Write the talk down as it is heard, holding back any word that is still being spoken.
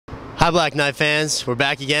Hi Black Knight fans, we're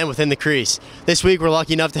back again within the Crease. This week we're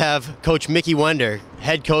lucky enough to have Coach Mickey Wender,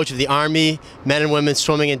 head coach of the Army men and women's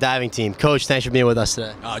swimming and diving team. Coach, thanks for being with us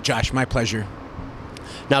today. Josh, my pleasure.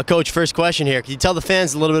 Now Coach, first question here. Can you tell the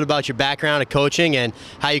fans a little bit about your background of coaching and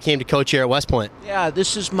how you came to coach here at West Point? Yeah,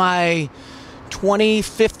 this is my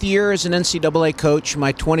 25th year as an NCAA coach,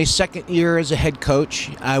 my 22nd year as a head coach.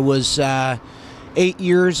 I was 8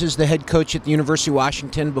 years as the head coach at the University of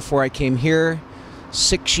Washington before I came here.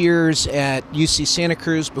 6 years at UC Santa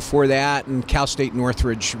Cruz before that, and Cal State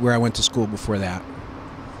Northridge, where I went to school before that.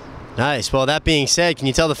 Nice. Well, that being said, can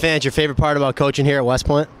you tell the fans your favorite part about coaching here at West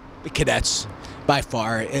Point? The cadets, by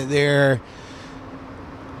far. They're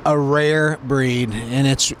a rare breed, and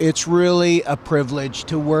it's really a privilege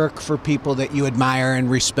to work for people that you admire and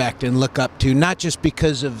respect and look up to, not just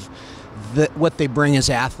because of what they bring as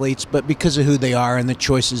athletes, but because of who they are and the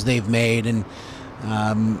choices they've made. And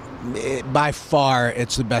by far,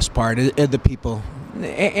 it's the best part. The people,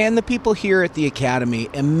 and the people here at the Academy.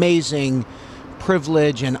 Amazing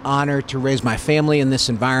privilege and honor to raise my family in this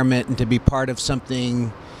environment and to be part of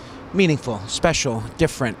something meaningful, special,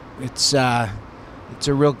 different. It's a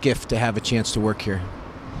real gift to have a chance to work here.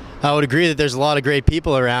 I would agree that there's a lot of great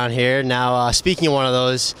people around here. Now, speaking of one of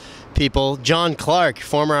those people, John Clark,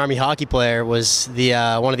 former Army hockey player, was the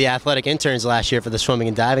one of the athletic interns last year for the swimming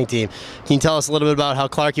and diving team. Can you tell us a little bit about how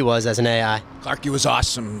Clarky was as an AI? Clarky was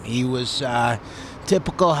awesome. He was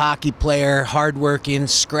typical hockey player, hardworking,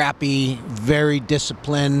 scrappy, very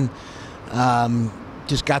disciplined,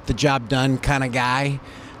 just got the job done kind of guy.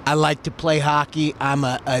 I like to play hockey. I'm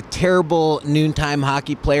a terrible noontime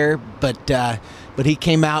hockey player, but he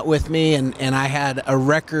came out with me, and I had a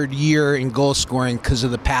record year in goal scoring because of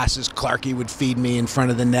the passes Clarky would feed me in front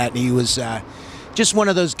of the net. He was just one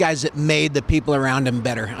of those guys that made the people around him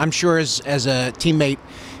better. I'm sure as a teammate,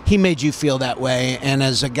 he made you feel that way, and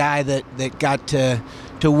as a guy that got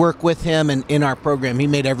to work with him and in our program, he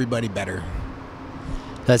made everybody better.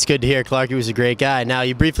 That's good to hear. Clarky was a great guy. Now,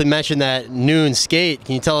 you briefly mentioned that noon skate.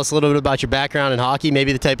 Can you tell us a little bit about your background in hockey,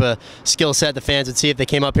 maybe the type of skill set the fans would see if they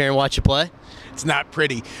came up here and watched you play? It's not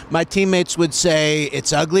pretty. My teammates would say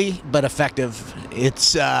it's ugly, but effective.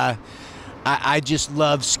 It's I just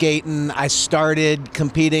love skating. I started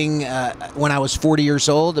competing when I was 40 years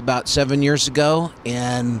old, about 7 years ago,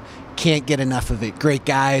 and can't get enough of it. Great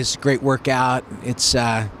guys, great workout. It's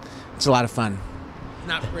a lot of fun.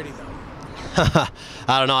 Not pretty, though.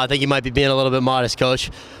 I don't know. I think you might be being a little bit modest,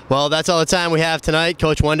 Coach. Well, that's all the time we have tonight.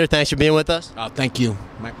 Coach Wender, thanks for being with us. Thank you.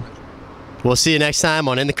 My pleasure. We'll see you next time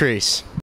on In the Crease.